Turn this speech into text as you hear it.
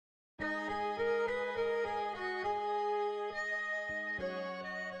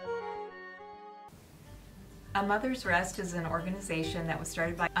A Mother's Rest is an organization that was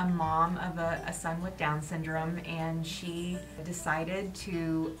started by a mom of a son with Down syndrome, and she decided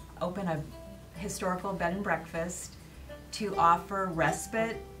to open a historical bed and breakfast to offer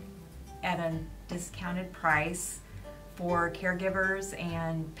respite at a discounted price for caregivers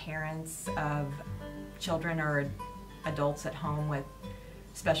and parents of children or adults at home with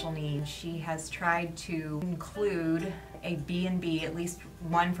special needs. She has tried to include a B&B, at least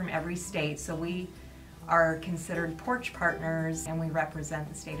one from every state, so we are considered porch partners and we represent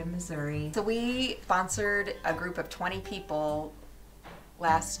the state of Missouri. So we sponsored a group of 20 people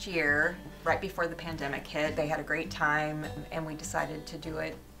last year, right before the pandemic hit. They had a great time and we decided to do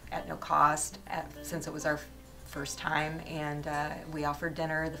it at no cost since it was our first time, and we offered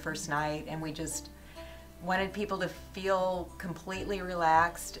dinner the first night, and we just wanted people to feel completely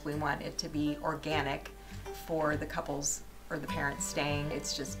relaxed. We want it to be organic for the couples or the parents staying.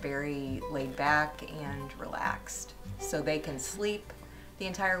 It's just very laid back and relaxed. So they can sleep the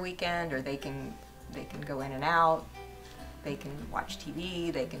entire weekend, or they can go in and out, they can watch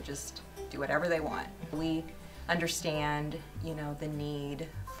TV, they can just do whatever they want. We understand, the need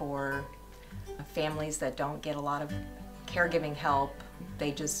for families that don't get a lot of caregiving help.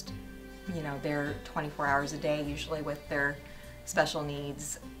 They just, they're 24 hours a day usually with their special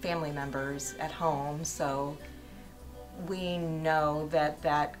needs family members at home. So we know that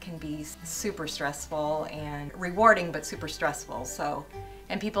that can be super stressful and rewarding, but super stressful.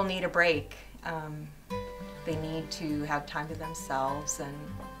 And people need a break. They need to have time to themselves, and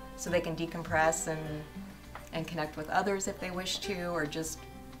so they can decompress and connect with others if they wish to, or just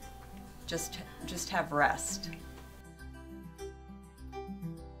have rest.